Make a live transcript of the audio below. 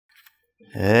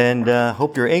And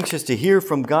hope you're anxious to hear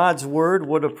from God's Word.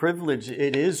 What a privilege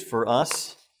it is for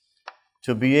us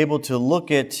to be able to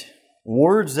look at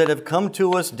words that have come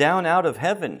to us down out of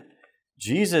heaven.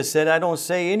 Jesus said, I don't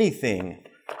say anything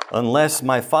unless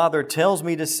my Father tells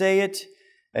me to say it,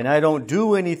 and I don't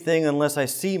do anything unless I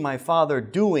see my Father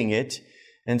doing it.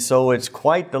 And so it's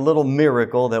quite the little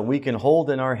miracle that we can hold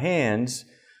in our hands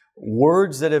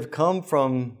words that have come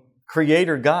from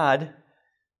Creator God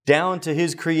down to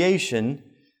His creation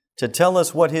to tell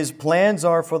us what His plans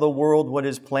are for the world, what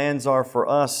His plans are for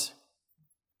us,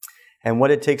 and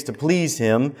what it takes to please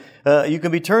Him. You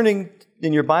can be turning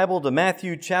in your Bible to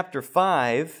Matthew chapter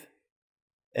 5,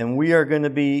 and we are going to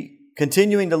be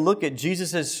continuing to look at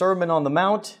Jesus' Sermon on the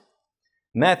Mount.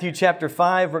 Matthew chapter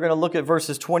 5, we're going to look at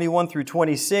verses 21 through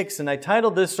 26, and I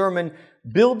titled this sermon,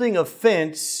 Building a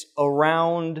Fence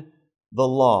Around the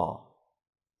Law.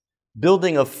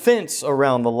 Building a fence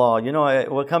around the law. You know,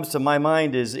 what comes to my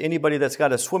mind is anybody that's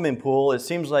got a swimming pool. It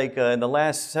seems like in the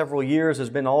last several years there's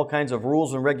been all kinds of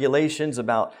rules and regulations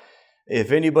about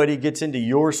if anybody gets into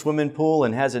your swimming pool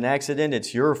and has an accident,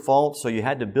 it's your fault. So you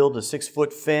had to build a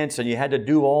 6-foot fence and you had to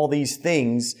do all these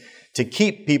things to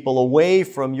keep people away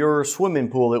from your swimming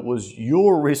pool. It was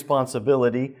your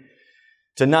responsibility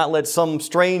to not let some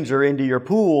stranger into your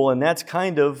pool. And that's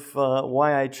kind of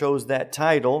why I chose that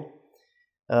title.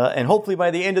 And hopefully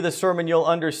by the end of the sermon, you'll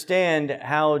understand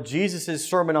how Jesus'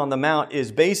 Sermon on the Mount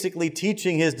is basically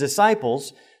teaching His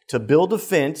disciples to build a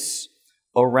fence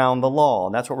around the law.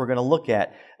 And that's what we're going to look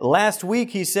at. Last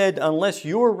week, He said, unless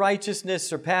your righteousness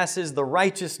surpasses the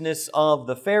righteousness of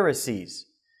the Pharisees,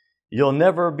 you'll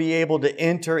never be able to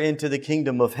enter into the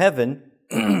kingdom of heaven.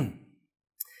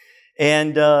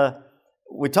 And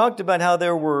we talked about how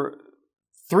there were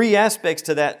 3 aspects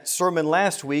to that sermon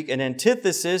last week: an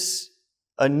antithesis,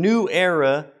 a new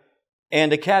era,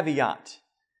 and a caveat.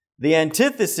 The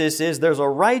antithesis is there's a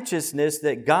righteousness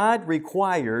that God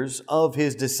requires of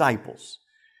His disciples.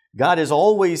 God has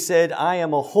always said, I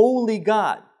am a holy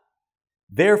God.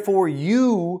 Therefore,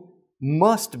 you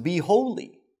must be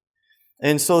holy.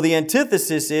 And so the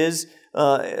antithesis is,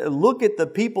 look at the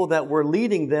people that were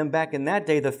leading them back in that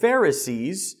day, the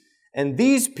Pharisees, and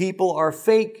these people are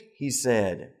fake, He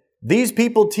said. These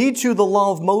people teach you the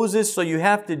law of Moses, so you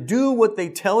have to do what they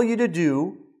tell you to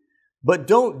do, but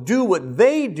don't do what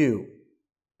they do,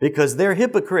 because they're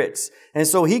hypocrites. And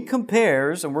so He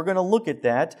compares, and we're going to look at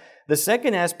that. The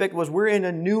second aspect was we're in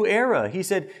a new era. He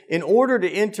said, in order to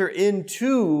enter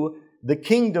into the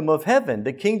kingdom of heaven,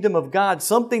 the kingdom of God,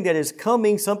 something that is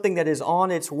coming, something that is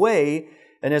on its way.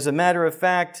 And as a matter of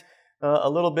fact, a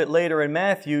little bit later in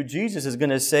Matthew, Jesus is going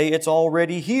to say it's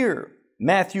already here.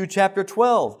 Matthew chapter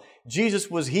 12, Jesus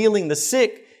was healing the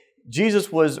sick.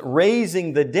 Jesus was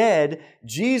raising the dead.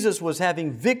 Jesus was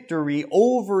having victory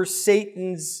over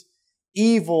Satan's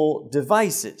evil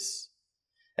devices.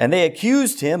 And they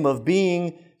accused Him of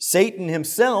being Satan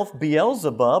himself,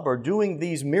 Beelzebub, or doing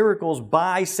these miracles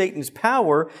by Satan's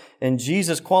power. And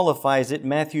Jesus qualifies it,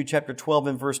 Matthew chapter 12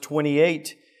 and verse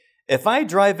 28. If I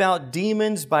drive out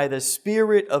demons by the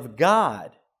Spirit of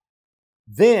God,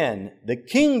 then the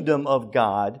kingdom of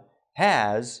God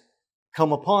has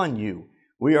come upon you.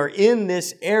 We are in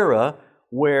this era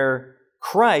where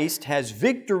Christ has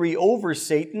victory over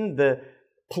Satan. The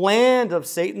plan of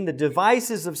Satan, the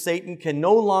devices of Satan can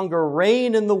no longer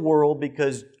reign in the world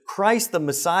because Christ the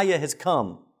Messiah has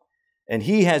come. And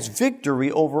He has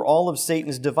victory over all of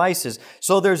Satan's devices.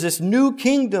 So there's this new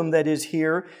kingdom that is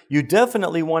here. You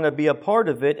definitely want to be a part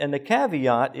of it. And the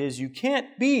caveat is you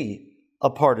can't be a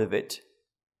part of it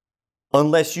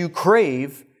unless you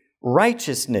crave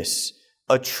righteousness,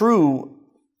 a true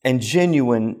and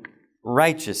genuine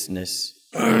righteousness.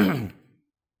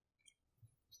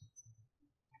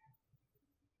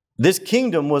 This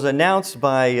kingdom was announced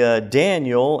by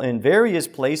Daniel in various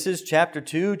places, chapter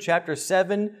 2, chapter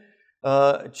 7,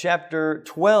 chapter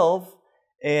 12.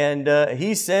 And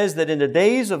he says that in the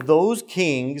days of those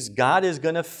kings, God is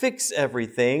going to fix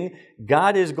everything.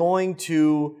 God is going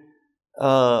to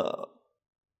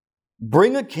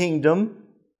bring a kingdom.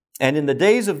 And in the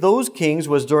days of those kings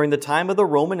was during the time of the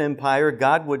Roman Empire,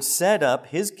 God would set up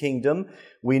His kingdom.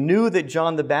 We knew that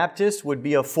John the Baptist would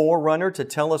be a forerunner to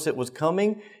tell us it was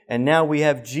coming. And now we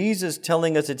have Jesus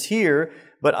telling us it's here.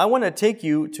 But I want to take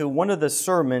you to one of the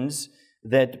sermons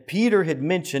that Peter had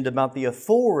mentioned about the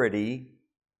authority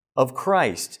of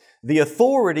Christ. The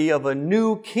authority of a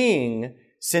new king,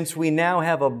 since we now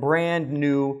have a brand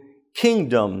new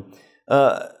kingdom.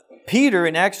 Peter,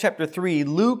 in Acts chapter 3,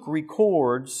 Luke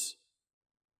records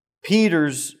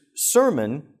Peter's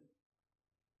sermon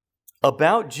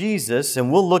about Jesus,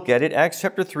 and we'll look at it, Acts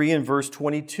chapter 3 and verse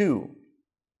 22.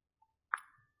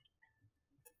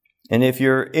 And if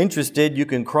you're interested, you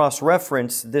can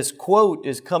cross-reference. This quote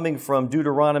is coming from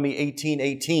Deuteronomy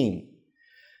 18:18.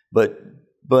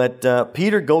 But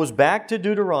Peter goes back to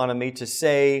Deuteronomy to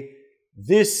say,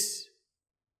 this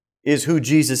is who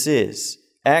Jesus is.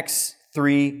 Acts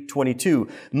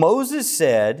 3:22. Moses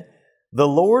said, the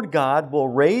Lord God will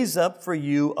raise up for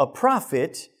you a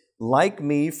prophet like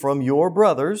me from your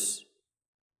brothers,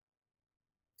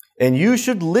 and you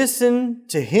should listen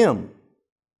to him,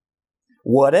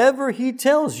 whatever he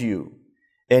tells you.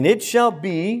 And it shall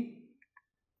be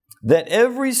that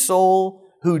every soul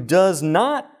who does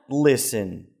not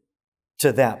listen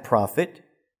to that prophet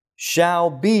shall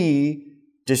be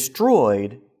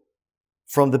destroyed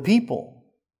from the people.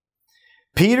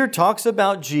 Peter talks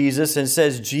about Jesus and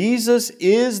says Jesus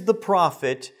is the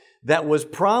prophet that was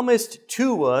promised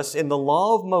to us in the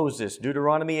law of Moses,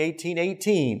 Deuteronomy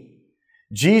 18:18.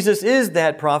 Jesus is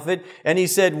that prophet, and he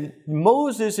said,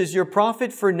 Moses is your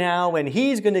prophet for now, and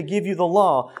he's going to give you the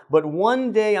law. But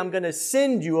one day I'm going to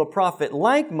send you a prophet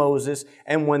like Moses,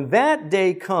 and when that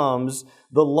day comes,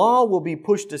 the law will be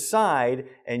pushed aside,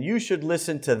 and you should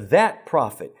listen to that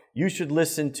prophet. You should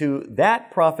listen to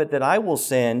that prophet that I will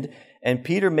send. And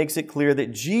Peter makes it clear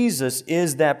that Jesus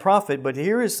is that prophet. But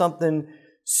here is something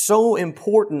so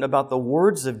important about the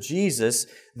words of Jesus.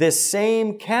 This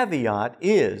same caveat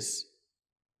is,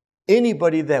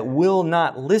 anybody that will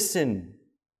not listen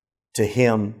to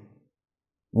him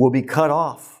will be cut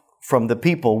off from the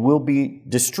people, will be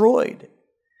destroyed.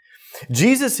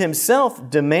 Jesus himself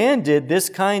demanded this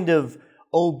kind of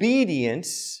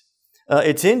obedience.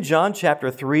 It's in John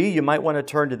chapter 3. You might want to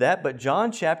turn to that. But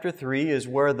John chapter 3 is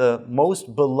where the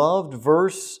most beloved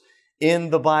verse in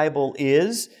the Bible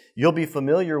is. You'll be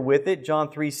familiar with it. John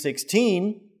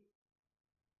 3:16.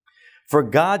 For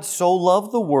God so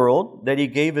loved the world that he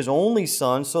gave his only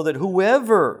Son, so that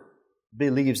whoever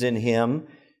believes in him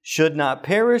should not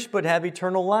perish but have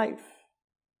eternal life.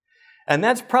 And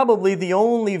that's probably the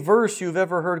only verse you've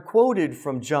ever heard quoted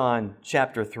from John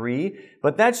chapter 3,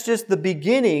 but that's just the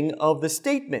beginning of the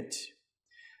statement.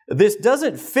 This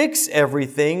doesn't fix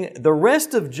everything. The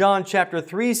rest of John chapter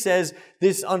 3 says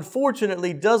this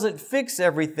unfortunately doesn't fix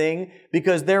everything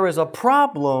because there is a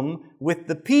problem with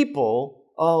the people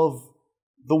of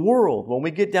the world. When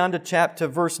we get down to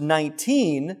verse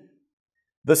 19,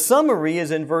 the summary is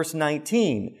in verse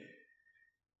 19.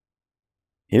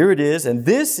 Here it is, and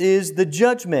this is the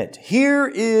judgment. Here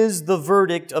is the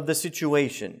verdict of the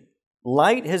situation.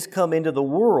 Light has come into the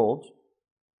world,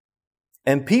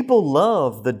 and people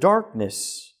love the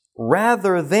darkness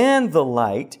rather than the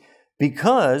light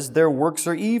because their works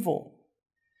are evil.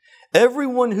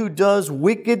 Everyone who does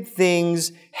wicked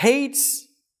things hates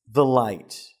the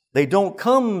light. They don't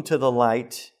come to the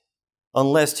light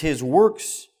unless his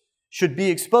works should be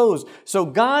exposed. So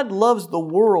God loves the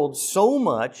world so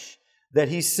much that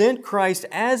he sent Christ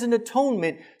as an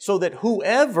atonement so that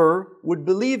whoever would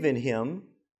believe in him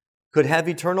could have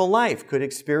eternal life, could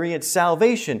experience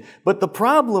salvation. But the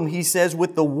problem, he says,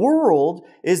 with the world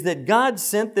is that God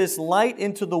sent this light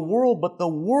into the world, but the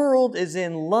world is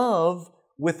in love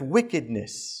with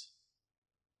wickedness.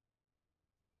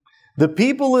 The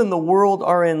people in the world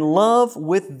are in love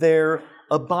with their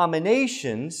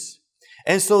abominations,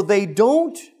 and so they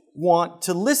don't want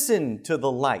to listen to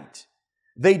the light.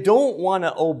 They don't want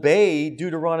to obey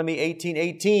Deuteronomy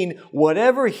 18:18.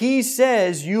 Whatever he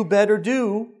says, you better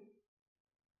do.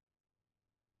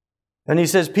 And he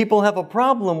says people have a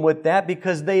problem with that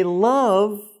because they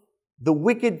love the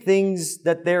wicked things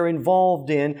that they're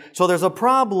involved in. So there's a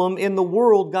problem in the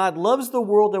world. God loves the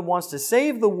world and wants to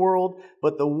save the world,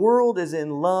 but the world is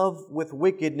in love with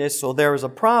wickedness, so there is a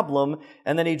problem.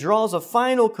 And then he draws a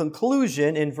final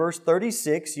conclusion in verse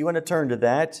 36. You want to turn to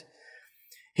that?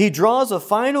 He draws a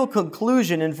final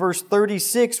conclusion in verse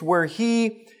 36 where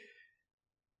he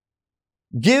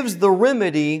gives the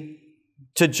remedy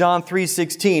to John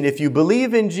 3:16. If you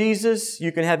believe in Jesus,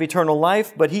 you can have eternal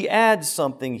life, but he adds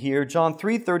something here. John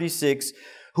 3:36,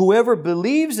 whoever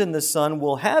believes in the Son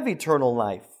will have eternal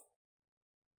life.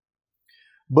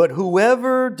 But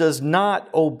whoever does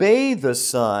not obey the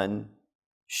Son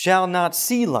shall not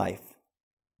see life,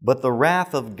 but the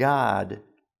wrath of God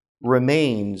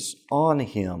remains on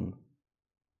him.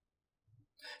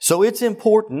 So it's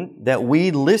important that we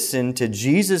listen to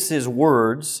Jesus'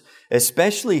 words,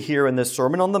 especially here in the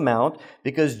Sermon on the Mount,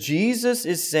 because Jesus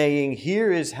is saying,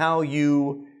 here is how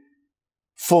you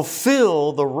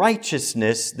fulfill the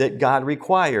righteousness that God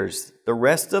requires. The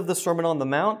rest of the Sermon on the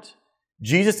Mount,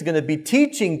 Jesus is going to be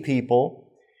teaching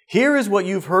people, here is what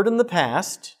you've heard in the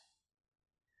past,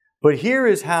 But here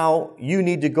is how you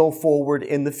need to go forward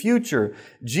in the future.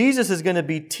 Jesus is going to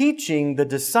be teaching the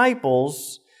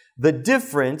disciples the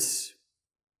difference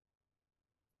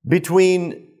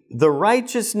between the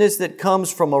righteousness that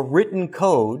comes from a written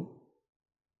code,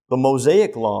 the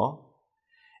Mosaic law,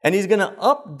 and He's going to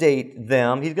update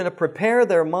them. He's going to prepare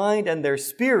their mind and their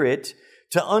spirit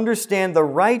to understand the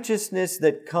righteousness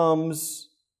that comes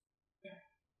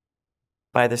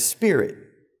by the Spirit.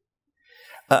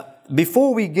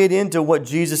 Before we get into what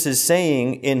Jesus is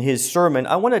saying in His sermon,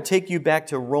 I want to take you back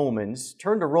to Romans.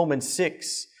 Turn to Romans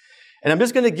 6. And I'm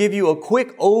just going to give you a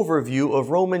quick overview of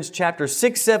Romans chapter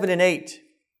 6, 7, and 8.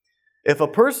 If a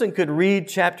person could read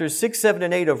chapters 6, 7,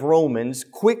 and 8 of Romans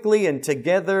quickly and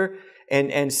together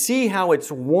and see how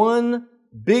it's one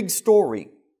big story,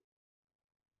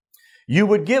 you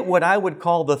would get what I would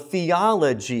call the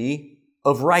theology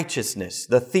of righteousness.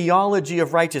 The theology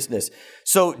of righteousness.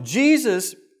 So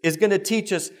Jesus is going to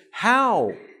teach us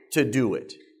how to do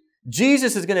it.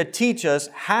 Jesus is going to teach us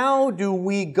how do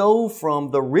we go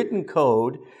from the written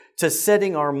code to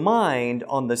setting our mind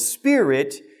on the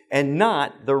Spirit and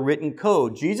not the written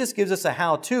code. Jesus gives us a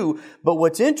how-to, but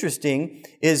what's interesting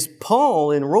is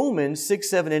Paul in Romans 6,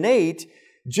 7, and 8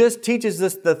 just teaches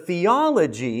us the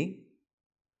theology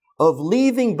of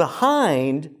leaving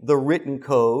behind the written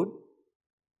code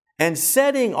and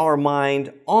setting our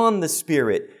mind on the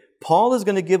Spirit. Paul is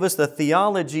going to give us the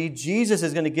theology. Jesus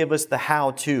is going to give us the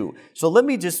how-to. So let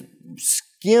me just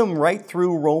skim right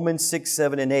through Romans 6,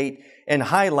 7, and 8 and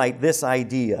highlight this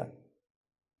idea.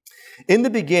 In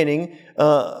the beginning,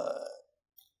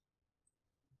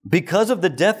 because of the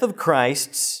death of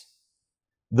Christ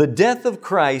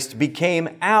became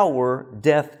our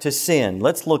death to sin.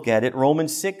 Let's look at it.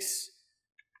 Romans 6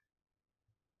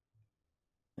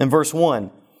 and verse 1.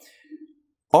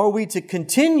 Are we to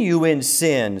continue in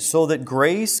sin so that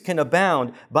grace can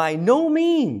abound? By no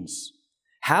means.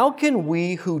 How can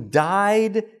we who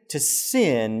died to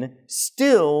sin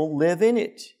still live in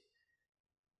it?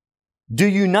 Do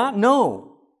you not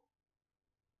know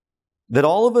that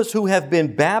all of us who have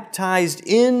been baptized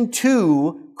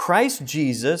into Christ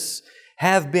Jesus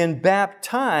have been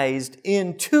baptized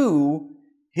into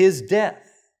His death?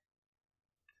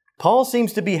 Paul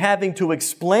seems to be having to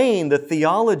explain the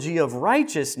theology of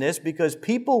righteousness because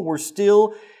people were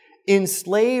still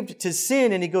enslaved to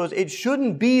sin. And he goes, it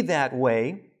shouldn't be that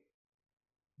way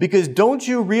because don't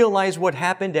you realize what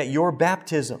happened at your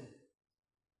baptism?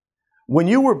 When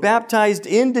you were baptized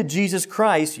into Jesus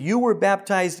Christ, you were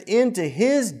baptized into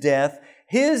His death.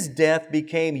 His death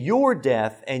became your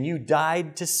death and you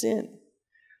died to sin.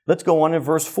 Let's go on in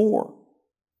verse 4.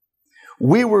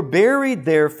 We were buried,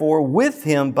 therefore, with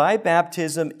Him by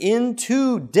baptism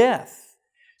into death,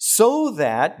 so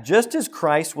that, just as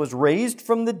Christ was raised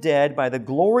from the dead by the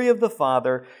glory of the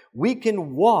Father, we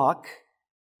can walk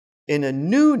in a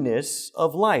newness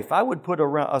of life. I would put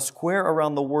a square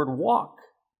around the word walk.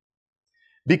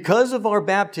 Because of our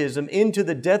baptism into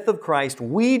the death of Christ,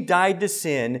 we died to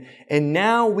sin, and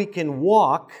now we can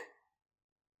walk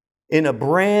in a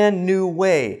brand new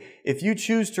way. If you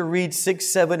choose to read 6,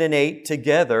 7, and 8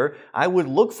 together, I would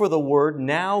look for the word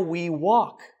now we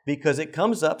walk because it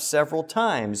comes up several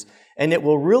times. And it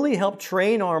will really help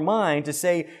train our mind to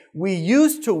say, we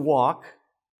used to walk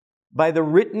by the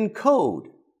written code,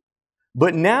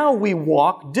 but now we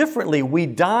walk differently. We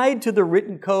died to the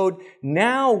written code.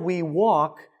 Now we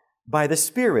walk by the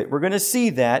Spirit. We're going to see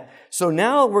that. So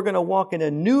now we're going to walk in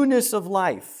a newness of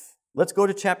life. Let's go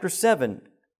to chapter 7.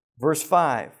 Verse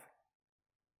 5.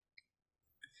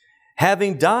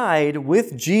 Having died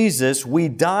with Jesus, we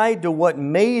died to what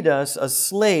made us a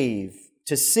slave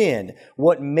to sin.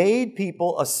 What made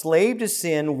people a slave to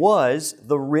sin was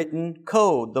the written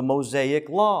code, the Mosaic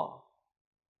law.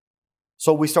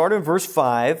 So we start in verse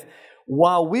 5.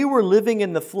 While we were living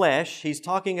in the flesh, he's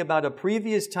talking about a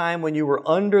previous time when you were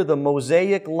under the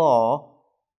Mosaic law,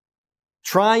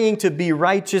 trying to be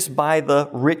righteous by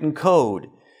the written code.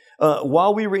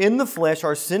 While we were in the flesh,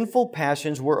 our sinful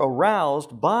passions were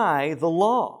aroused by the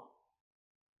law.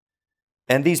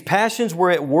 And these passions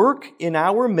were at work in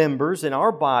our members, in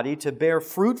our body, to bear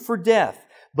fruit for death.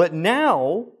 But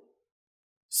now,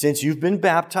 since you've been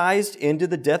baptized into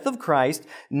the death of Christ,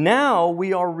 now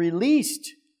we are released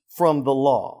from the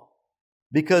law,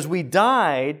 because we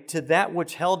died to that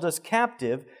which held us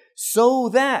captive, so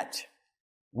that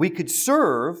we could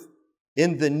serve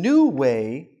in the new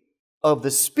way of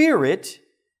the Spirit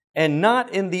and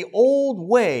not in the old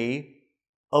way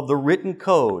of the written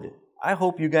code. I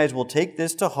hope you guys will take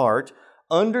this to heart.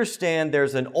 Understand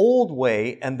there's an old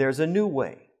way and there's a new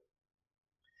way.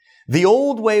 The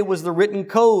old way was the written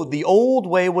code. The old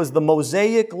way was the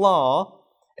Mosaic law.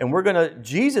 And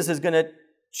Jesus is going to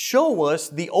show us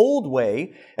the old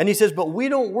way. And he says, but we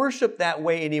don't worship that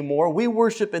way anymore. We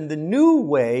worship in the new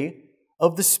way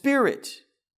of the Spirit.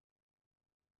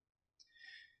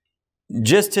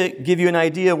 Just to give you an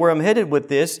idea where I'm headed with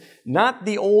this, not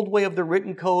the old way of the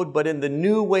written code, but in the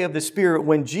new way of the Spirit.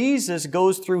 When Jesus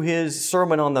goes through his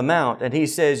Sermon on the Mount and he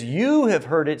says, you have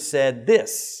heard it said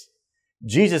this.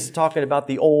 Jesus is talking about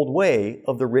the old way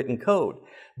of the written code.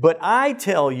 But I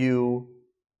tell you,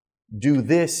 do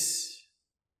this.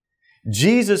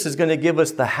 Jesus is going to give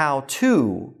us the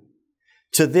how-to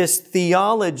to this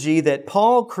theology that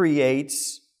Paul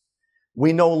creates.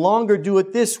 We no longer do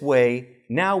it this way.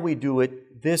 Now we do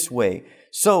it this way.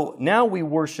 So now we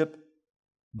worship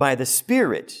by the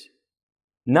Spirit,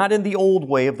 not in the old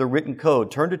way of the written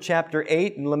code. Turn to chapter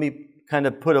 8 and let me kind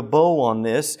of put a bow on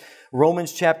this.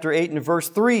 Romans chapter 8 and verse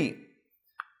 3.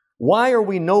 Why are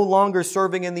we no longer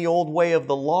serving in the old way of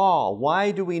the law?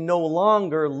 Why do we no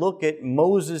longer look at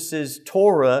Moses'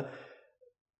 Torah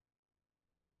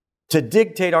to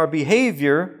dictate our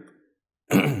behavior?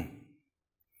 And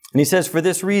he says, for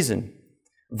this reason.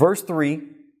 Verse 3,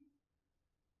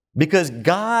 because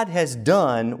God has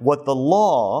done what the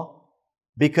law,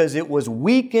 because it was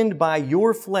weakened by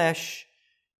your flesh,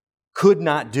 could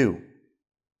not do.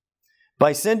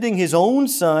 By sending His own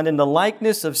Son in the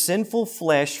likeness of sinful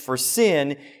flesh for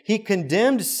sin, He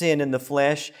condemned sin in the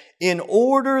flesh in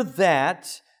order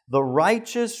that the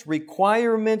righteous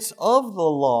requirements of the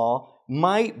law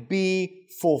might be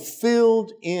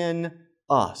fulfilled in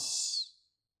us.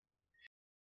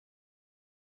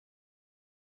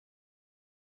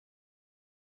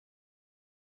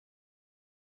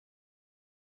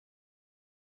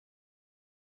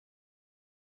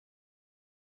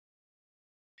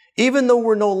 Even though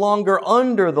we're no longer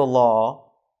under the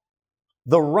law,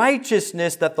 the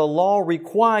righteousness that the law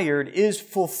required is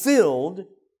fulfilled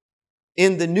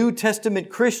in the New Testament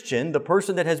Christian, the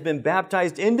person that has been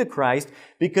baptized into Christ,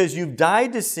 because you've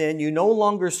died to sin. You no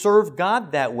longer serve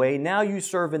God that way. Now you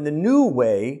serve in the new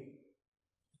way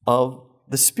of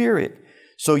the Spirit.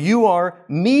 So you are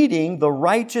meeting the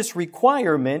righteous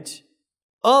requirement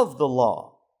of the law.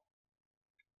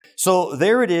 So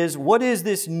there it is. What is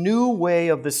this new way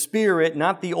of the Spirit,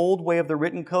 not the old way of the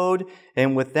written code?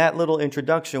 And with that little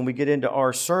introduction, we get into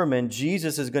our sermon.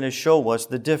 Jesus is going to show us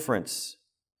the difference.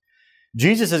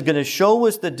 Jesus is going to show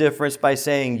us the difference by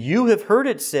saying, you have heard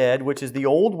it said, which is the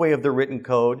old way of the written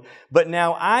code, but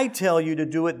now I tell you to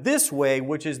do it this way,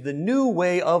 which is the new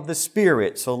way of the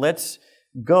Spirit. So let's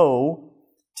go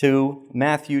to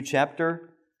Matthew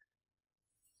chapter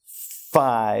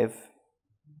 5.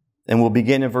 And we'll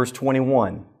begin in verse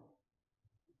 21.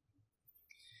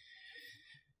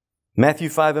 Matthew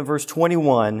 5 and verse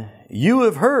 21. You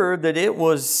have heard that it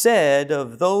was said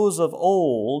of those of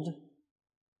old,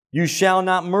 you shall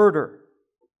not murder.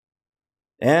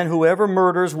 And whoever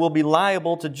murders will be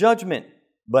liable to judgment.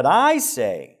 But I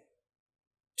say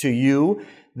to you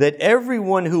that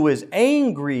everyone who is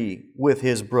angry with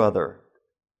his brother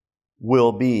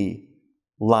will be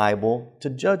liable to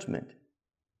judgment.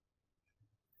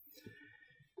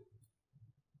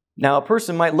 Now, a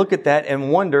person might look at that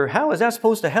and wonder, how is that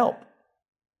supposed to help?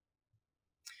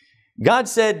 God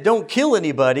said, don't kill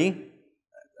anybody.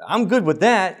 I'm good with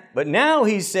that. But now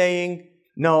He's saying,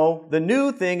 no, the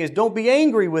new thing is don't be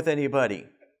angry with anybody.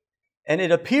 And it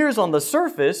appears on the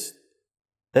surface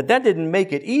that didn't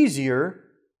make it easier.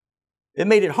 It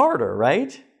made it harder,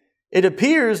 right? It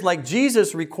appears like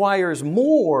Jesus requires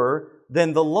more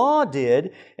than the law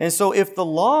did. And so if the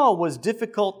law was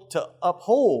difficult to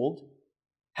uphold,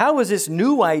 how is this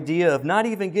new idea of not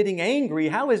even getting angry,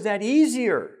 how is that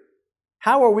easier?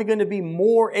 How are we going to be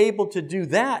more able to do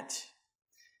that?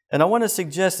 And I want to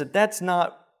suggest that that's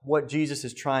not what Jesus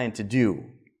is trying to do.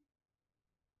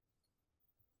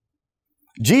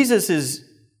 Jesus is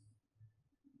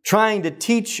trying to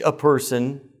teach a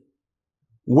person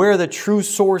where the true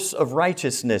source of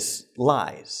righteousness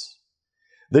lies.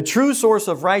 The true source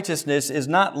of righteousness is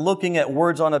not looking at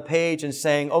words on a page and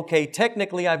saying, okay,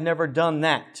 technically I've never done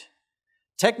that.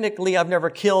 Technically I've never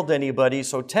killed anybody,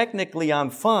 so technically I'm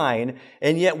fine.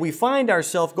 And yet we find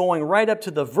ourselves going right up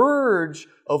to the verge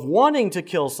of wanting to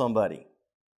kill somebody.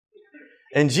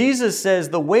 And Jesus says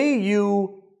the way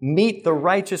you meet the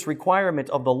righteous requirement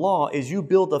of the law is you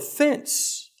build a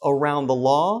fence around the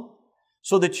law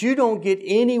so that you don't get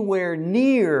anywhere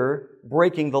near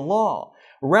breaking the law.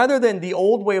 Rather than the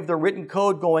old way of the written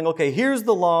code going, okay, here's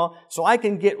the law, so I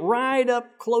can get right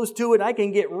up close to it. I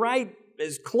can get right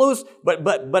as close,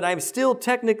 but I still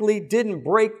technically didn't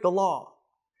break the law.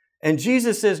 And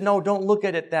Jesus says, no, don't look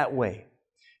at it that way.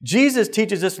 Jesus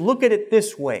teaches us, look at it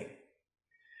this way.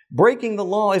 Breaking the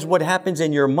law is what happens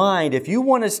in your mind. If you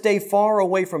want to stay far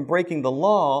away from breaking the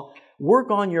law,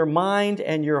 work on your mind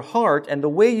and your heart. And the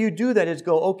way you do that is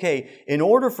go, okay, in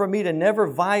order for me to never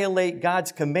violate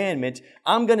God's commandment,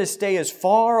 I'm going to stay as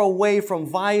far away from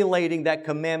violating that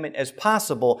commandment as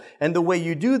possible. And the way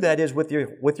you do that is with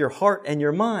your heart and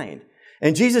your mind.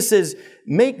 And Jesus says,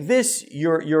 make this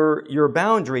your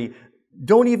boundary.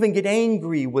 Don't even get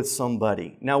angry with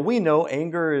somebody. Now we know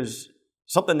anger is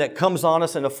something that comes on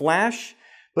us in a flash,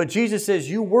 but Jesus says,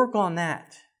 you work on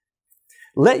that.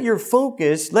 Let your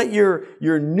focus, let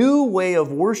your new way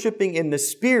of worshiping in the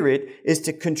Spirit is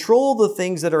to control the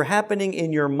things that are happening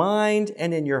in your mind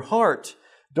and in your heart.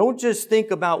 Don't just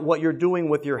think about what you're doing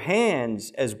with your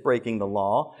hands as breaking the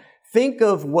law. Think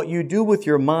of what you do with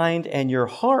your mind and your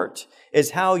heart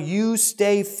as how you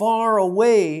stay far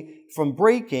away from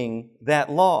breaking that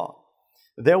law.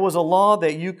 There was a law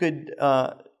that you could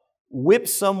whip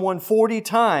someone 40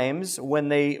 times when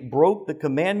they broke the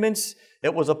commandments.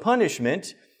 It was a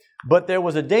punishment, but there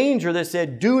was a danger that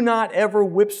said, do not ever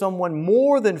whip someone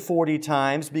more than 40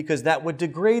 times because that would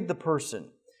degrade the person.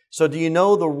 So do you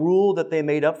know the rule that they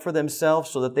made up for themselves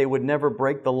so that they would never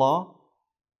break the law?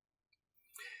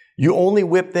 You only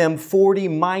whip them 40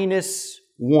 minus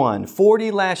 1.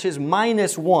 40 lashes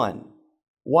minus 1.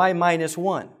 Why minus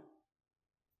 1?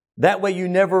 That way you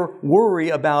never worry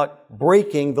about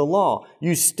breaking the law.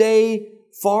 You stay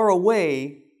far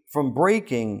away from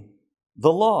breaking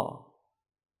the law.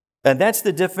 And that's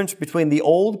the difference between the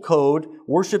old code,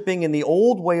 worshiping in the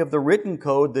old way of the written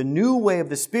code, the new way of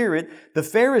the Spirit. The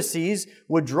Pharisees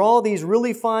would draw these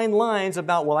really fine lines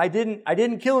about, well, I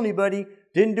didn't kill anybody,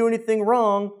 didn't do anything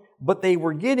wrong, but they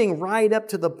were getting right up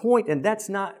to the point, and that's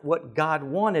not what God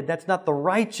wanted. That's not the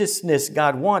righteousness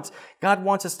God wants. God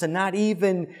wants us to not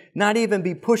even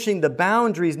be pushing the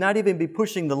boundaries, not even be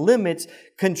pushing the limits.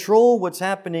 Control what's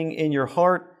happening in your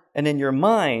heart and in your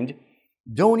mind.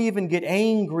 Don't even get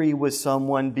angry with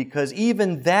someone because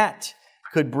even that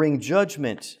could bring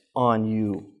judgment on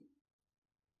you.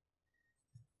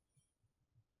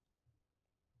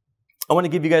 I want to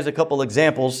give you guys a couple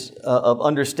examples of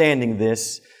understanding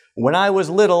this. When I was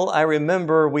little, I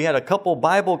remember we had a couple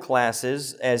Bible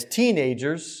classes as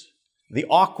teenagers, the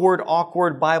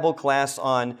awkward Bible class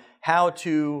on how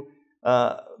to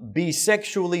be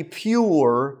sexually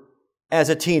pure as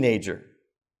a teenager.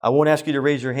 I won't ask you to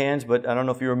raise your hands, but I don't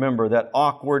know if you remember that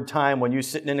awkward time when you're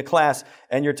sitting in a class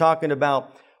and you're talking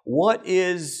about what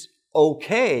is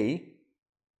okay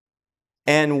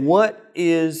and what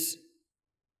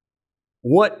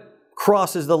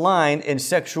crosses the line in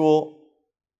sexual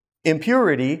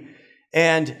impurity.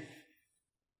 And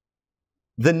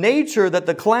the nature that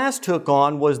the class took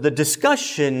on was the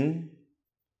discussion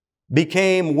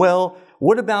became, well,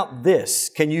 what about this?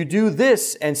 Can you do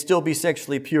this and still be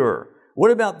sexually pure? What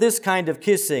about this kind of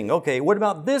kissing? Okay, what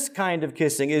about this kind of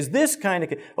kissing? Is this kind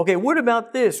of... Okay, what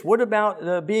about this? What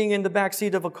about being in the back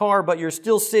seat of a car but you're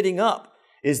still sitting up?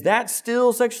 Is that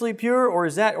still sexually pure or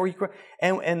is that...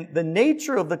 And the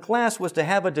nature of the class was to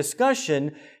have a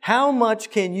discussion. How much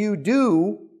can you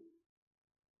do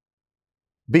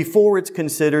before it's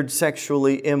considered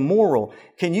sexually immoral?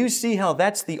 Can you see how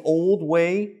that's the old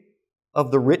way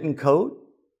of the written code?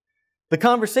 The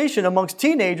conversation amongst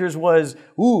teenagers was,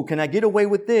 ooh, can I get away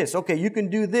with this? Okay, you can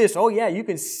do this. Oh yeah, you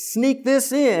can sneak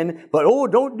this in, but oh,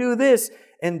 don't do this.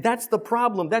 And that's the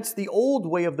problem. That's the old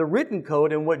way of the written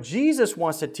code. And what Jesus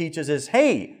wants to teach us is,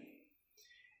 hey,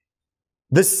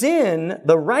 the sin,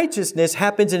 the righteousness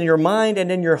happens in your mind and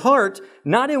in your heart,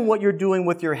 not in what you're doing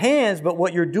with your hands, but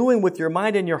what you're doing with your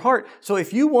mind and your heart. So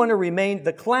if you want to remain,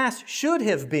 the class should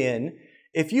have been,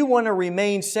 if you want to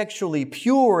remain sexually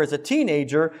pure as a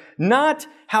teenager, not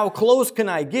how close can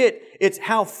I get, it's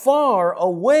how far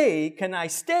away can I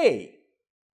stay.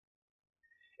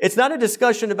 It's not a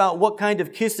discussion about what kind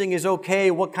of kissing is okay,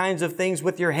 what kinds of things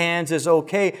with your hands is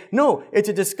okay. No, it's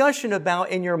a discussion about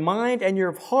in your mind and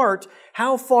your heart,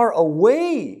 how far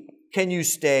away can you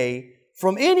stay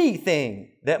from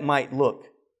anything that might look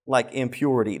like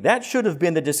impurity. That should have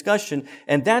been the discussion,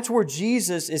 and that's where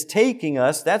Jesus is taking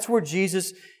us. That's where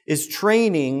Jesus is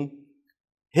training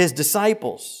His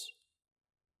disciples.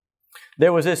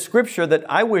 There was a scripture that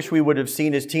I wish we would have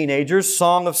seen as teenagers,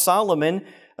 Song of Solomon,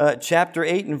 chapter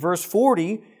 8 and verse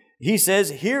 40. He says,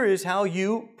 here is how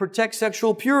you protect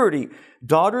sexual purity.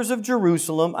 Daughters of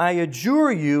Jerusalem, I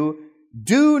adjure you,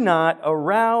 do not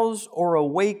arouse or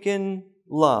awaken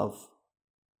love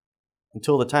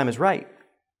until the time is right.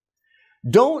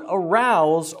 Don't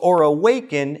arouse or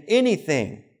awaken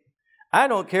anything. I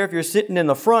don't care if you're sitting in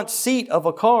the front seat of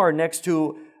a car next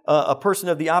to a person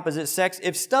of the opposite sex.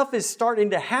 If stuff is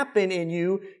starting to happen in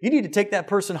you, you need to take that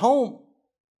person home.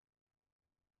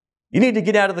 You need to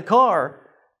get out of the car,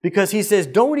 because he says,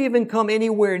 don't even come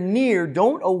anywhere near,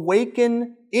 don't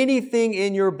awaken anything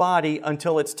in your body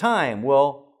until it's time.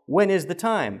 Well, when is the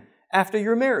time? After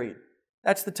you're married.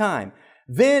 That's the time.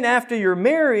 Then after you're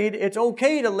married, it's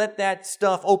okay to let that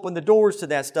stuff open the doors to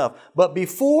that stuff. But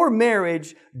before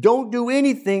marriage, don't do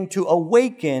anything to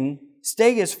awaken.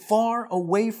 Stay as far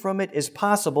away from it as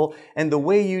possible. And the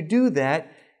way you do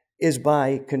that is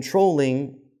by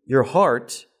controlling your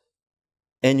heart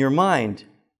and your mind.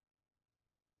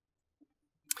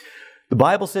 The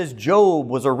Bible says Job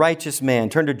was a righteous man.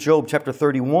 Turn to Job chapter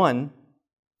 31.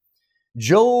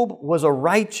 Job was a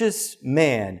righteous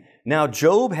man. Now,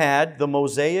 Job had the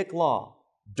Mosaic law.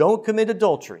 Don't commit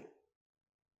adultery.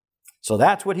 So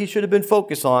that's what he should have been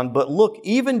focused on. But look,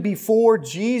 even before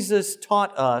Jesus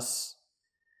taught us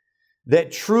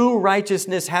that true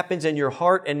righteousness happens in your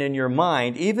heart and in your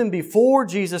mind, even before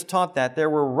Jesus taught that, there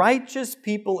were righteous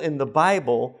people in the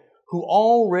Bible who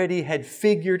already had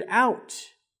figured out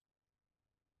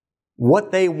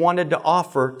what they wanted to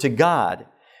offer to God.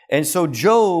 And so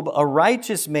Job, a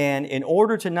righteous man, in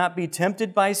order to not be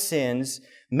tempted by sins,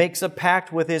 makes a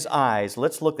pact with his eyes.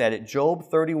 Let's look at it. Job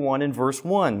 31 and verse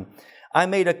 1. I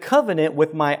made a covenant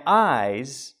with my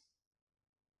eyes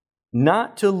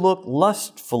not to look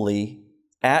lustfully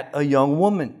at a young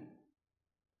woman.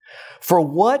 For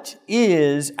what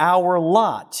is our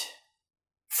lot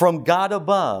from God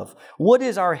above? What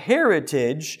is our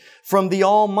heritage from the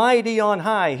Almighty on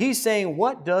high? He's saying,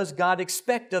 what does God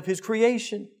expect of His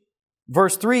creation?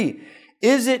 Verse 3,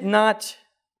 is it not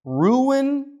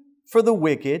ruin for the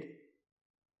wicked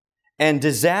and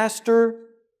disaster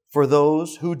for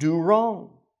those who do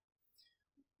wrong?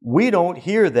 We don't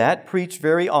hear that preached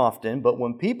very often, but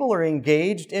when people are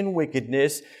engaged in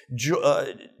wickedness,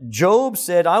 Job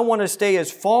said, I want to stay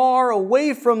as far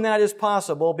away from that as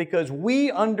possible because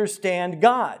we understand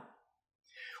God.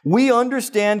 We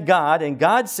understand God, and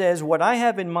God says, what I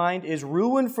have in mind is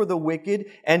ruin for the wicked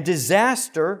and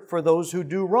disaster for those who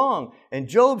do wrong. And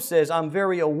Job says, I'm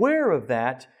very aware of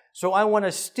that, so I want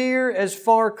to steer as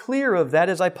far clear of that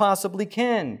as I possibly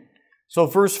can. So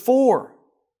verse 4,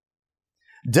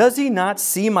 does He not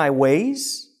see my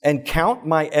ways and count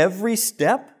my every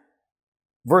step?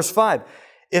 Verse 5,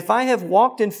 if I have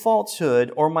walked in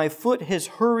falsehood or my foot has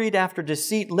hurried after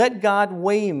deceit, let God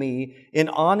weigh me in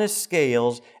honest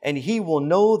scales, and He will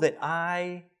know that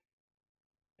I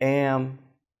am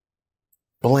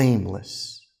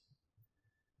blameless.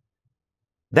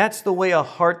 That's the way a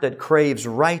heart that craves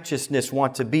righteousness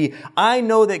wants to be. I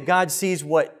know that God sees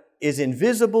what is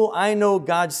invisible. I know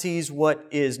God sees what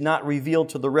is not revealed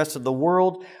to the rest of the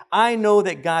world. I know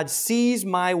that God sees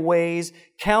my ways,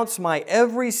 counts my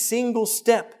every single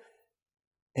step,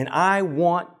 and I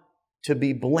want to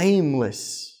be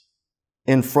blameless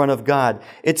in front of God.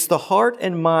 It's the heart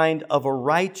and mind of a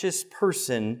righteous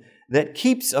person that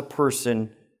keeps a person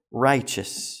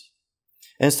righteous.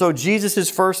 And so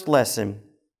Jesus' first lesson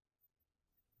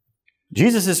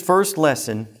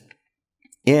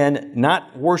in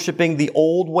not worshiping the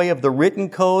old way of the written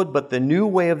code, but the new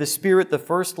way of the Spirit, the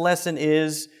first lesson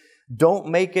is, don't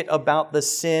make it about the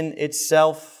sin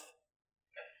itself.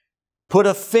 Put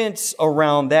a fence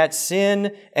around that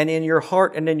sin, and in your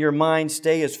heart and in your mind,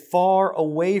 stay as far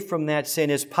away from that sin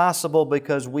as possible,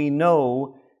 because we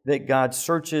know that God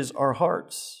searches our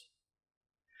hearts.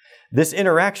 This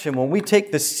interaction, when we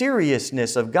take the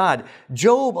seriousness of God,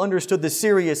 Job understood the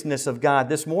seriousness of God.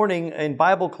 This morning in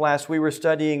Bible class, we were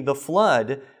studying the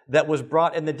flood that was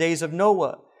brought in the days of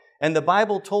Noah. And the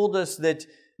Bible told us that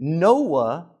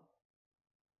Noah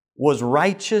was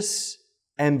righteous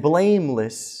and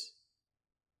blameless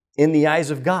in the eyes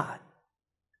of God.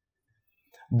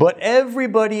 But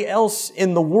everybody else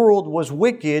in the world was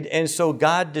wicked, and so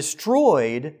God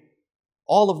destroyed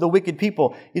all of the wicked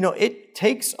people. You know, it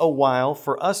takes a while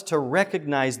for us to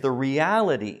recognize the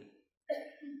reality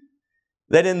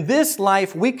that in this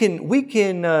life we can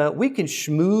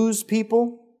schmooze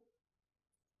people.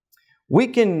 We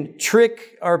can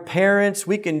trick our parents.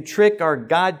 We can trick our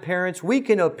godparents. We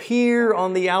can appear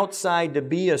on the outside to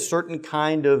be a certain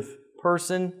kind of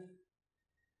person,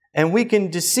 and we can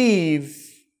deceive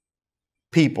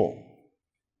people.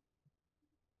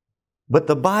 But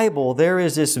the Bible, there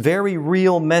is this very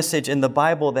real message in the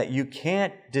Bible that you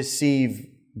can't deceive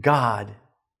God.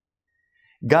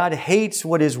 God hates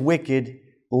what is wicked,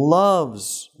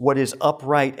 loves what is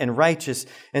upright and righteous.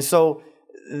 And so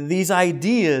these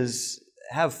ideas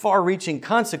have far-reaching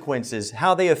consequences,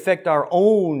 how they affect our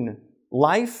own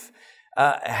life,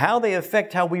 how they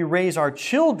affect how we raise our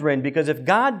children. Because if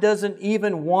God doesn't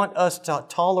even want us to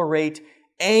tolerate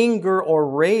anger or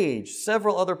rage,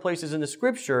 several other places in the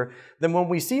Scripture, then when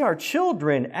we see our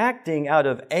children acting out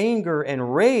of anger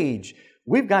and rage,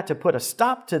 we've got to put a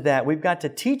stop to that. We've got to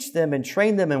teach them and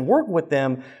train them and work with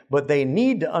them, but they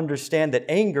need to understand that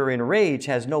anger and rage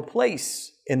has no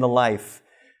place in the life.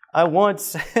 I'm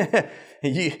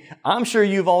sure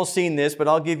you've all seen this, but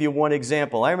I'll give you one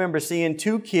example. I remember seeing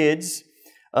two kids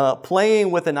playing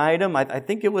with an item. I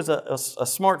think it was a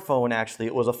smartphone, actually.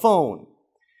 It was a phone.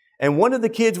 And one of the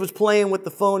kids was playing with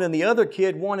the phone, and the other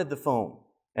kid wanted the phone.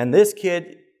 And this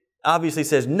kid obviously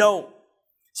says, no.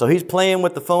 So he's playing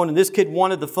with the phone, and this kid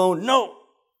wanted the phone. No.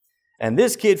 And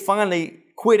this kid finally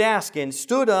quit asking,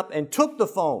 stood up, and took the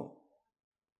phone.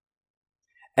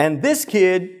 And this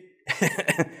kid,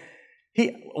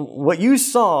 what you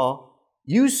saw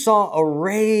a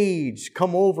rage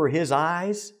come over his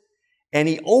eyes, and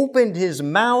he opened his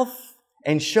mouth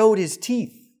and showed his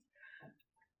teeth.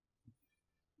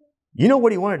 You know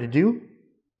what he wanted to do?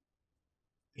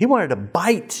 He wanted to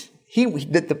bite.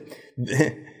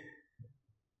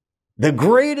 The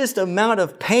greatest amount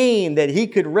of pain that he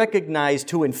could recognize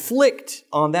to inflict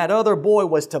on that other boy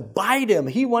was to bite him.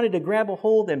 He wanted to grab a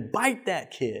hold and bite that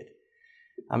kid.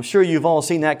 I'm sure you've all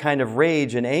seen that kind of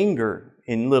rage and anger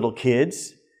in little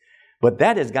kids, but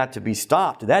that has got to be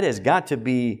stopped. That has got to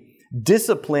be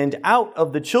disciplined out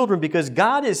of the children, because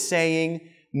God is saying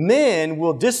men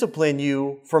will discipline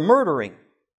you for murdering.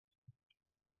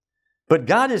 But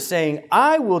God is saying,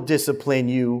 I will discipline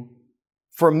you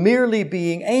for merely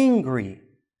being angry.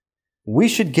 We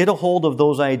should get a hold of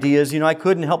those ideas. I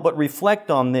couldn't help but reflect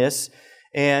on this.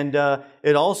 And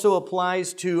it also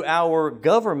applies to our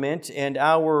government and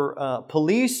our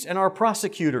police and our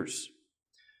prosecutors.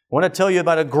 I want to tell you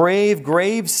about a grave,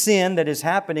 grave sin that is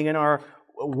happening in our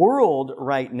world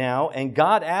right now, and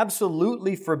God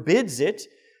absolutely forbids it.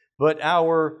 But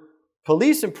our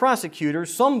police and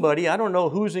prosecutors, somebody, I don't know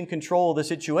who's in control of the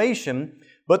situation,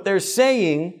 but they're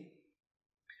saying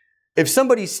if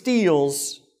somebody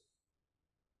steals,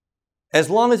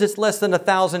 as long as it's less than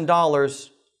 $1,000,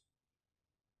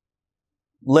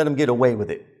 let them get away with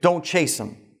it. Don't chase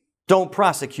them. Don't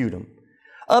prosecute them.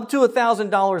 Up to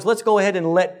 $1,000, let's go ahead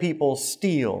and let people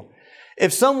steal.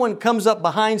 If someone comes up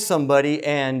behind somebody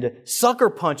and sucker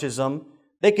punches them,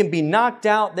 they can be knocked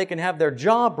out, they can have their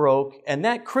jaw broke, and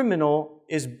that criminal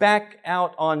is back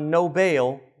out on no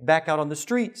bail, back out on the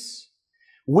streets.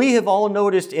 We have all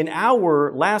noticed in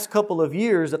our last couple of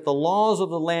years that the laws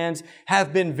of the lands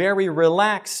have been very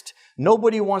relaxed.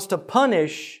 Nobody wants to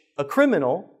punish a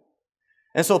criminal.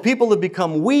 And so people have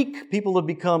become weak, people have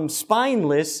become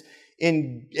spineless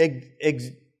in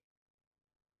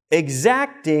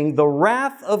exacting the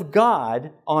wrath of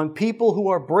God on people who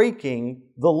are breaking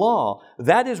the law.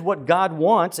 That is what God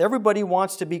wants. Everybody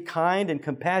wants to be kind and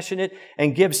compassionate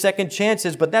and give second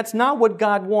chances, but that's not what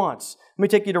God wants. Let me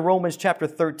take you to Romans chapter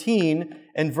 13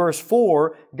 and verse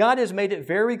 4. God has made it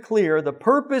very clear the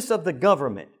purpose of the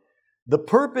government, the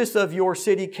purpose of your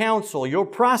city council, your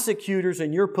prosecutors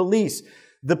and your police,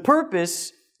 the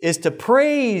purpose is to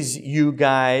praise you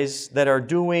guys that are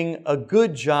doing a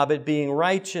good job at being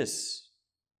righteous.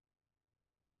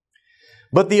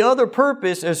 But the other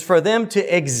purpose is for them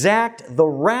to exact the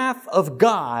wrath of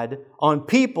God on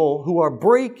people who are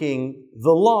breaking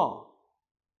the law.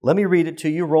 Let me read it to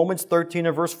you, Romans 13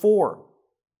 and verse 4.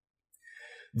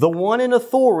 The one in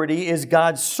authority is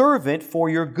God's servant for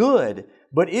your good.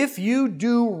 But if you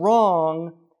do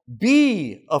wrong,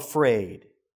 be afraid.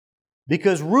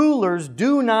 Because rulers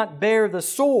do not bear the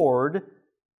sword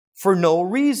for no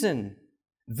reason.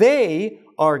 They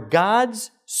are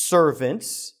God's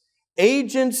servants,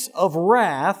 agents of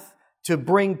wrath to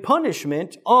bring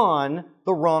punishment on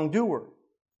the wrongdoer.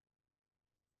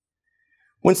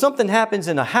 When something happens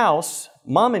in a house,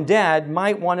 mom and dad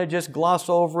might want to just gloss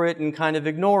over it and kind of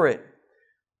ignore it.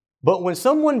 But when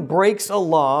someone breaks a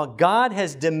law, God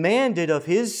has demanded of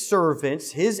His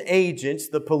servants, His agents,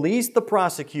 the police, the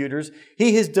prosecutors,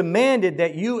 He has demanded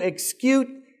that you execute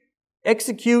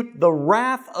the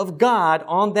wrath of God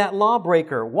on that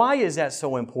lawbreaker. Why is that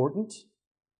so important?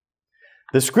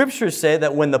 The Scriptures say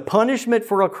that when the punishment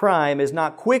for a crime is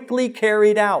not quickly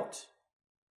carried out,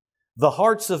 the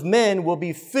hearts of men will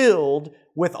be filled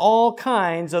with all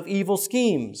kinds of evil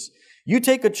schemes. You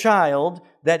take a child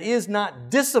that is not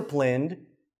disciplined,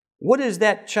 what does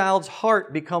that child's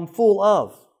heart become full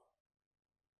of?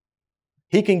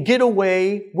 He can get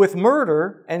away with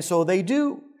murder, and so they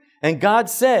do. And God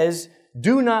says,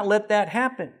 do not let that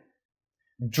happen.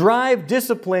 drive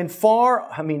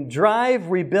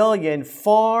rebellion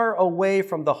far away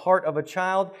from the heart of a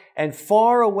child and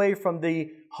far away from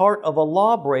the heart of a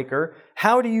lawbreaker.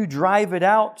 How do you drive it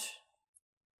out?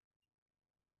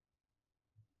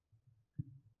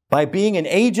 By being an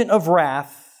agent of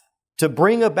wrath to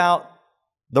bring about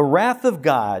the wrath of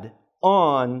God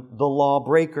on the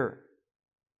lawbreaker.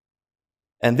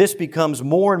 And this becomes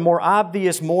more and more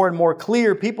obvious, more and more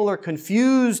clear. People are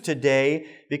confused today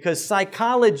because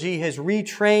psychology has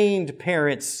retrained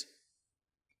parents.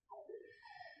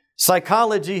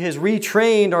 Psychology has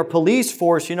retrained our police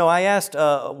force. You know, I asked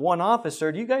one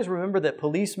officer, do you guys remember that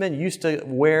policemen used to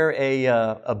wear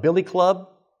a billy club?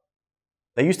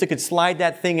 They used to could slide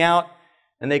that thing out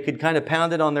and they could kind of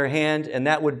pound it on their hand, and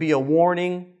that would be a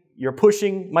warning. You're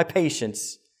pushing my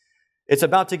patience. It's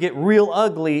about to get real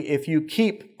ugly if you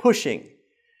keep pushing.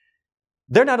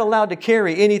 They're not allowed to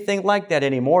carry anything like that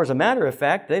anymore. As a matter of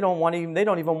fact, they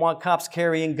don't even want cops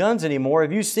carrying guns anymore.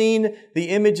 Have you seen the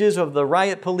images of the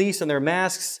riot police and their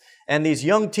masks? And these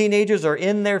young teenagers are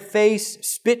in their face,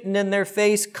 spitting in their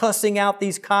face, cussing out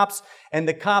these cops, and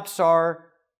the cops are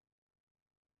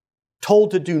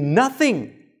told to do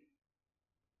nothing.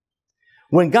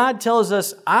 When God tells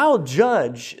us, I'll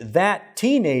judge that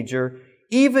teenager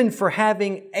even for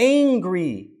having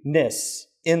angriness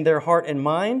in their heart and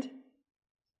mind,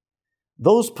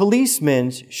 those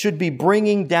policemen should be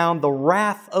bringing down the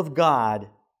wrath of God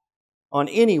on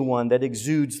anyone that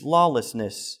exudes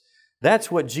lawlessness.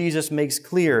 That's what Jesus makes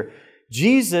clear.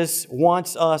 Jesus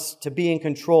wants us to be in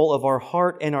control of our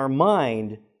heart and our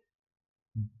mind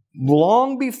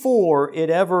long before it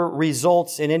ever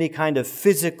results in any kind of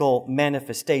physical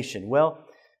manifestation. Well,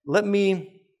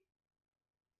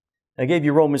 I gave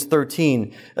you Romans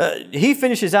 13. He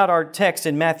finishes out our text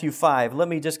in Matthew 5. Let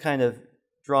me just kind of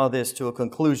draw this to a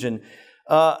conclusion.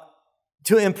 To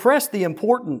impress the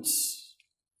importance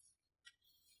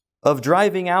of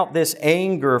driving out this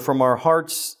anger from our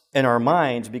hearts and our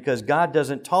minds, because God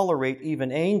doesn't tolerate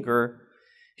even anger,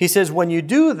 he says when you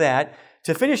do that,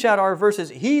 to finish out our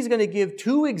verses, he's going to give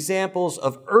two examples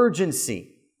of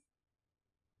urgency.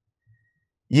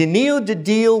 You need to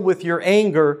deal with your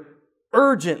anger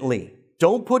urgently.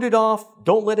 Don't put it off.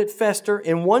 Don't let it fester.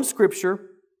 In one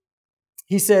scripture,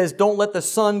 he says, don't let the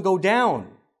sun go down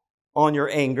on your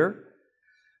anger.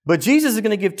 But Jesus is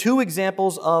going to give two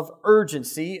examples of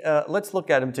urgency. Let's look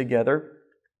at them together.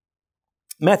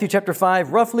 Matthew chapter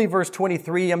 5, roughly verse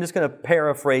 23. I'm just going to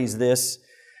paraphrase this.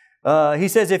 He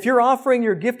says, if you're offering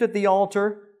your gift at the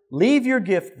altar, leave your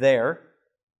gift there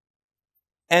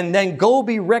and then go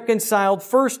be reconciled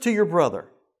first to your brother.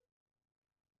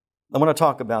 I want to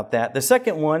talk about that. The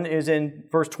second one is in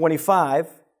verse 25.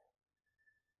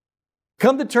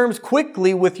 Come to terms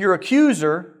quickly with your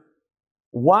accuser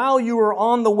while you are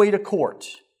on the way to court.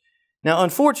 Now,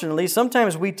 unfortunately,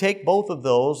 sometimes we take both of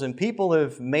those, and people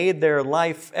have made their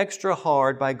life extra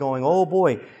hard by going, oh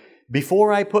boy,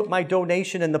 before I put my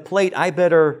donation in the plate, I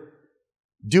better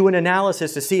do an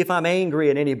analysis to see if I'm angry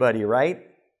at anybody, right?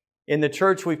 In the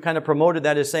church, we've kind of promoted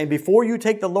that as saying, before you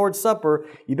take the Lord's Supper,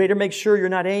 you better make sure you're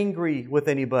not angry with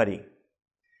anybody.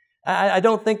 I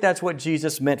don't think that's what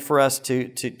Jesus meant for us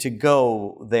to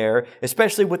go there,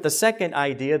 especially with the second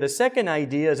idea. The second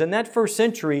idea is in that first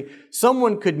century,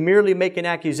 someone could merely make an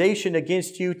accusation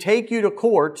against you, take you to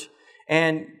court,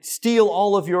 and steal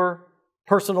all of your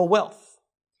personal wealth.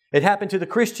 It happened to the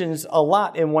Christians a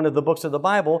lot in one of the books of the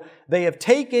Bible. They have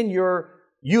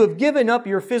you have given up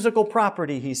your physical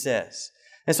property, he says.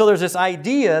 And so there's this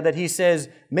idea that he says,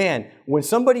 man, when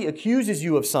somebody accuses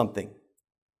you of something,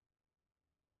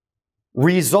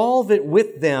 resolve it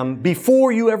with them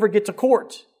before you ever get to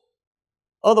court.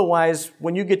 Otherwise,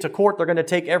 when you get to court, they're going to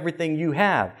take everything you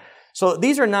have. So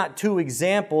these are not two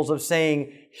examples of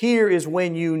saying, here is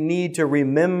when you need to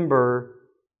remember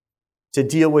to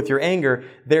deal with your anger.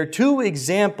 They're two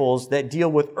examples that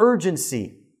deal with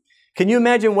urgency. Can you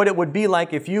imagine what it would be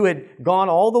like if you had gone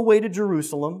all the way to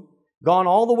Jerusalem, gone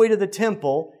all the way to the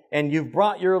temple, and you've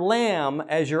brought your lamb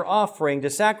as your offering to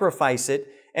sacrifice it,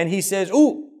 and he says,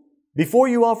 ooh, before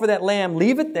you offer that lamb,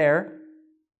 leave it there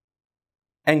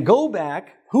and go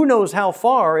back. Who knows how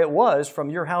far it was from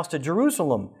your house to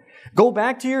Jerusalem. Go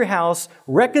back to your house,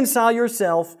 reconcile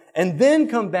yourself, and then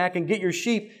come back and get your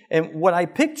sheep. And what I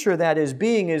picture that as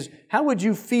being is, how would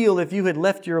you feel if you had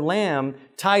left your lamb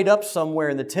tied up somewhere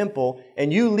in the temple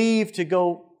and you leave to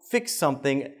go fix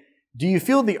something? Do you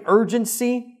feel the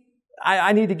urgency?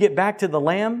 I need to get back to the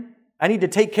lamb. I need to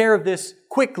take care of this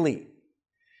quickly.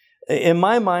 In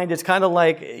my mind, it's kind of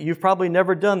like, you've probably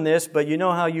never done this, but you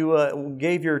know how you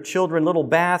gave your children little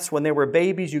baths when they were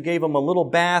babies? You gave them a little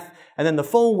bath, and then the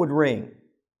phone would ring.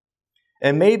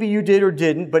 And maybe you did or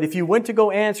didn't, but if you went to go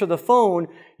answer the phone,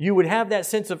 you would have that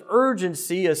sense of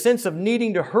urgency, a sense of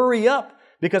needing to hurry up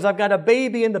because I've got a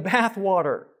baby in the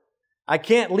bathwater. I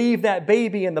can't leave that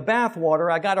baby in the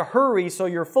bathwater. I got to hurry, so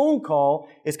your phone call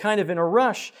is kind of in a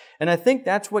rush. And I think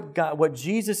that's what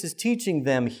Jesus is teaching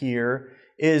them here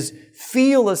is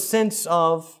feel a sense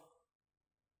of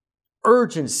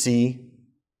urgency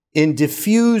in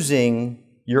diffusing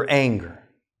your anger.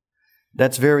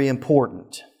 That's very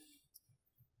important.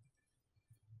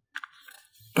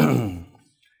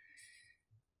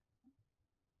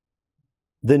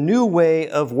 The new way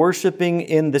of worshiping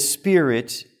in the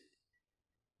Spirit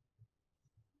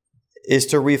is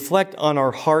to reflect on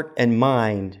our heart and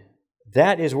mind.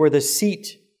 That is where the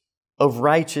seat of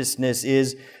righteousness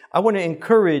is. I want to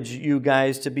encourage you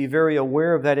guys to be very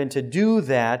aware of that and to do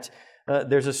that.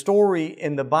 There's a story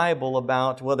in the Bible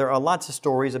about, well, there are lots of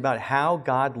stories about how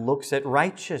God looks at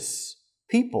righteous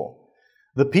people.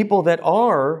 The people that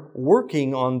are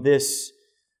working on this,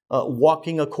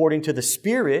 walking according to the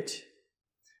Spirit.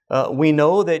 We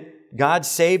know that God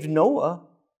saved Noah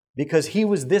because he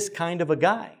was this kind of a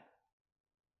guy.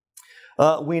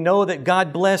 We know that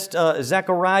God blessed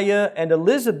Zechariah and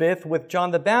Elizabeth with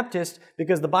John the Baptist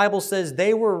because the Bible says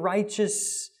they were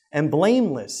righteous and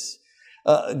blameless.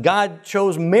 God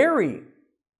chose Mary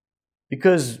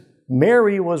because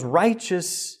Mary was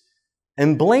righteous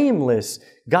and blameless.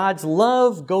 God's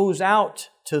love goes out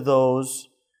to those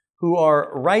who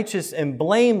are righteous and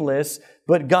blameless,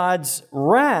 but God's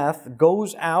wrath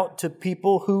goes out to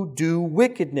people who do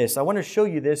wickedness. I want to show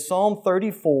you this. Psalm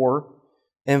 34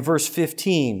 and verse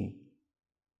 15.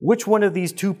 Which one of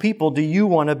these two people do you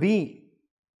want to be?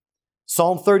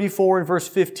 Psalm 34 and verse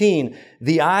 15.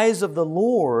 The eyes of the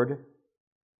Lord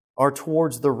are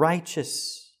towards the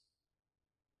righteous,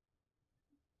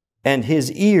 and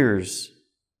His ears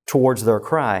towards their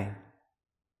cry.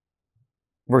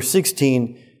 Verse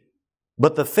 16.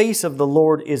 But the face of the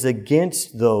Lord is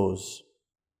against those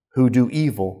who do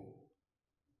evil,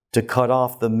 to cut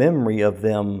off the memory of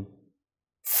them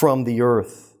from the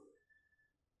earth.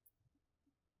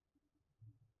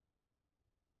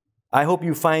 I hope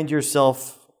you find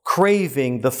yourself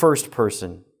craving the first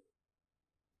person.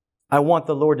 I want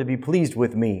the Lord to be pleased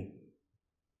with me.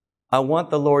 I want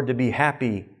the Lord to be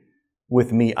happy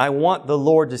with me. I want the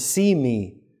Lord to see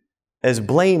me as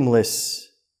blameless,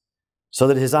 so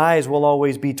that His eyes will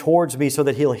always be towards me, so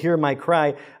that He'll hear my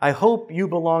cry. I hope you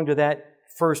belong to that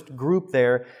first group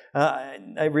there.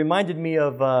 It reminded me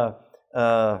of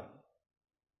a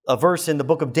verse in the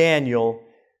book of Daniel,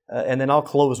 and then I'll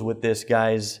close with this,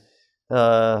 guys.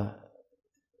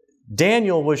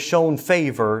 Daniel was shown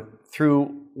favor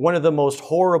through one of the most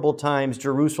horrible times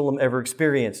Jerusalem ever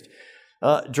experienced.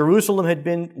 Jerusalem had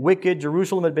been wicked.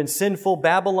 Jerusalem had been sinful.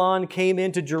 Babylon came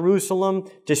into Jerusalem,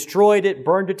 destroyed it,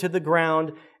 burned it to the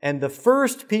ground. And the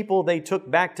first people they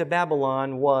took back to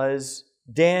Babylon was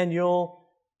Daniel,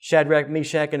 Shadrach,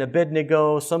 Meshach, and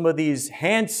Abednego. Some of these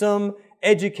handsome,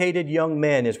 educated young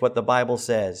men is what the Bible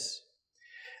says.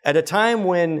 At a time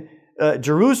when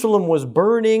Jerusalem was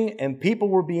burning and people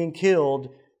were being killed,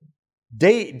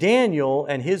 Daniel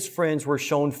and his friends were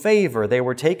shown favor. They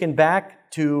were taken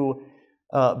back to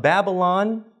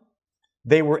Babylon.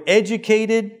 They were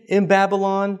educated in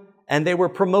Babylon, and they were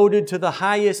promoted to the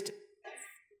highest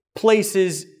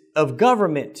places of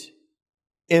government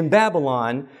in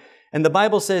Babylon. And the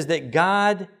Bible says that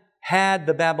God had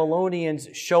the Babylonians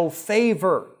show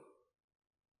favor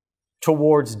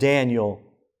towards Daniel,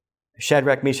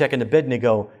 Shadrach, Meshach, and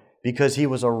Abednego because he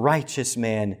was a righteous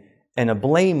man and a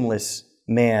blameless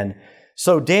man.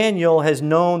 So Daniel has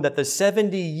known that the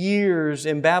 70 years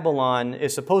in Babylon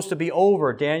is supposed to be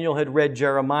over. Daniel had read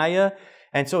Jeremiah,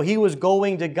 and so he was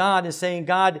going to God and saying,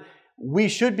 God, we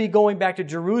should be going back to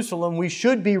Jerusalem. We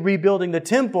should be rebuilding the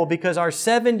temple because our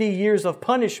 70 years of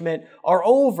punishment are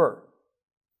over.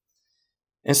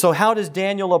 And so how does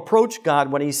Daniel approach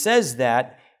God when he says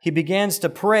that? He begins to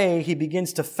pray. He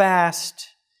begins to fast.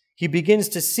 He begins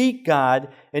to seek God.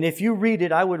 And if you read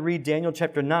it, I would read Daniel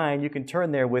chapter 9. You can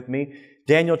turn there with me.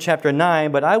 Daniel chapter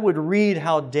 9. But I would read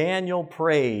how Daniel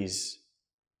prays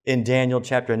in Daniel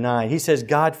chapter 9. He says,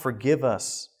 God, forgive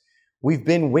us. We've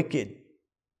been wicked.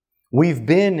 We've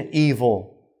been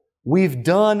evil. We've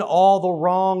done all the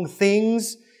wrong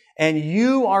things. And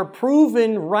you are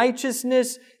proven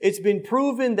righteousness. It's been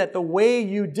proven that the way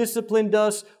you disciplined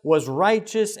us was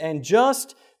righteous and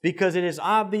just, because it is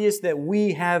obvious that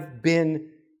we have been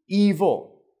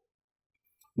evil.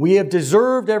 We have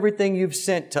deserved everything you've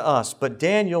sent to us. But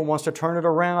Daniel wants to turn it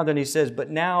around, and he says,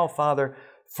 but now, Father,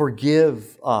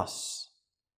 forgive us.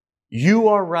 You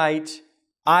are right.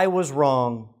 I was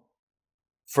wrong.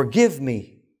 Forgive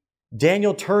me.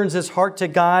 Daniel turns his heart to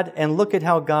God, and look at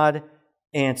how God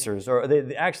answers.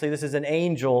 Actually, this is an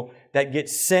angel that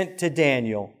gets sent to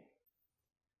Daniel.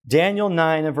 Daniel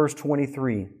 9 and verse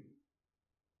 23.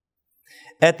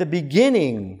 At the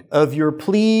beginning of your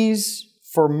pleas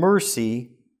for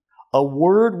mercy, a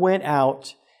word went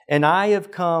out, and I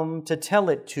have come to tell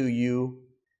it to you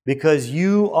because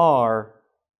you are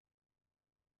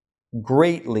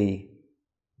greatly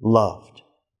loved.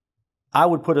 I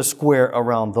would put a square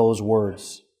around those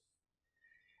words.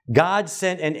 God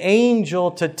sent an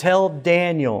angel to tell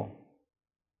Daniel,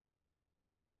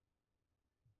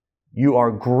 you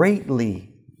are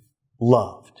greatly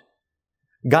loved.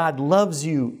 God loves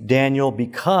you, Daniel,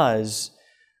 because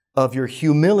of your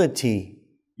humility,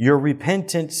 your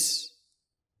repentance.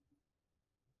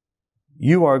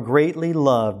 You are greatly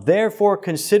loved. Therefore,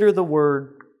 consider the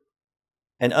word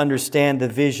and understand the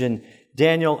vision.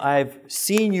 Daniel, I've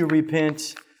seen you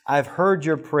repent. I've heard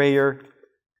your prayer.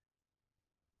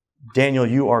 Daniel,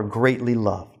 you are greatly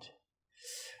loved.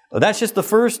 That's just the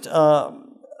first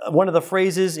one of the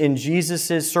phrases in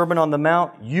Jesus' Sermon on the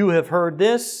Mount. You have heard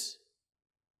this,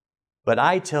 but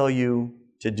I tell you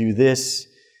to do this.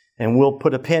 And we'll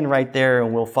put a pin right there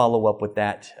and we'll follow up with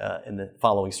that in the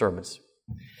following sermons.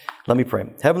 Let me pray.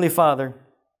 Heavenly Father,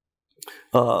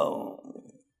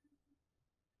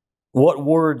 what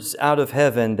words out of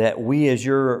heaven that we as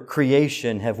your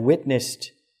creation have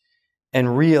witnessed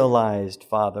and realized,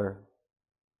 Father.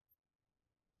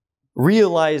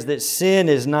 Realize that sin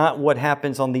is not what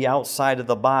happens on the outside of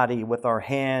the body with our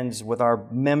hands, with our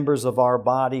members of our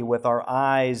body, with our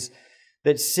eyes.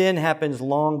 That sin happens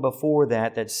long before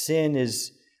that. That sin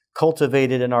is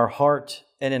cultivated in our heart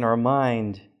and in our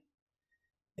mind.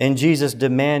 And Jesus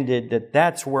demanded that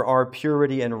that's where our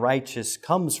purity and righteousness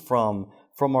comes from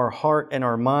our heart and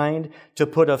our mind, to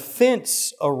put a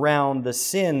fence around the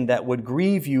sin that would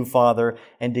grieve you, Father,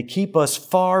 and to keep us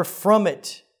far from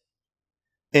it,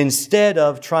 instead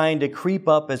of trying to creep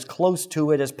up as close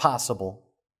to it as possible.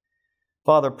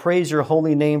 Father, praise your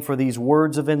holy name for these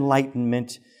words of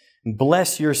enlightenment.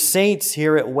 Bless your saints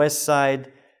here at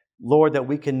Westside, Lord, that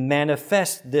we can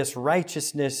manifest this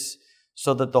righteousness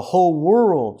so that the whole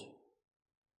world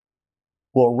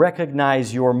will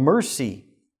recognize your mercy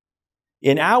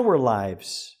in our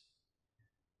lives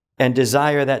and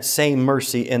desire that same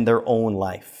mercy in their own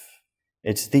life.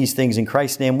 It's these things in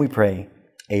Christ's name we pray.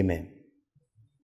 Amen.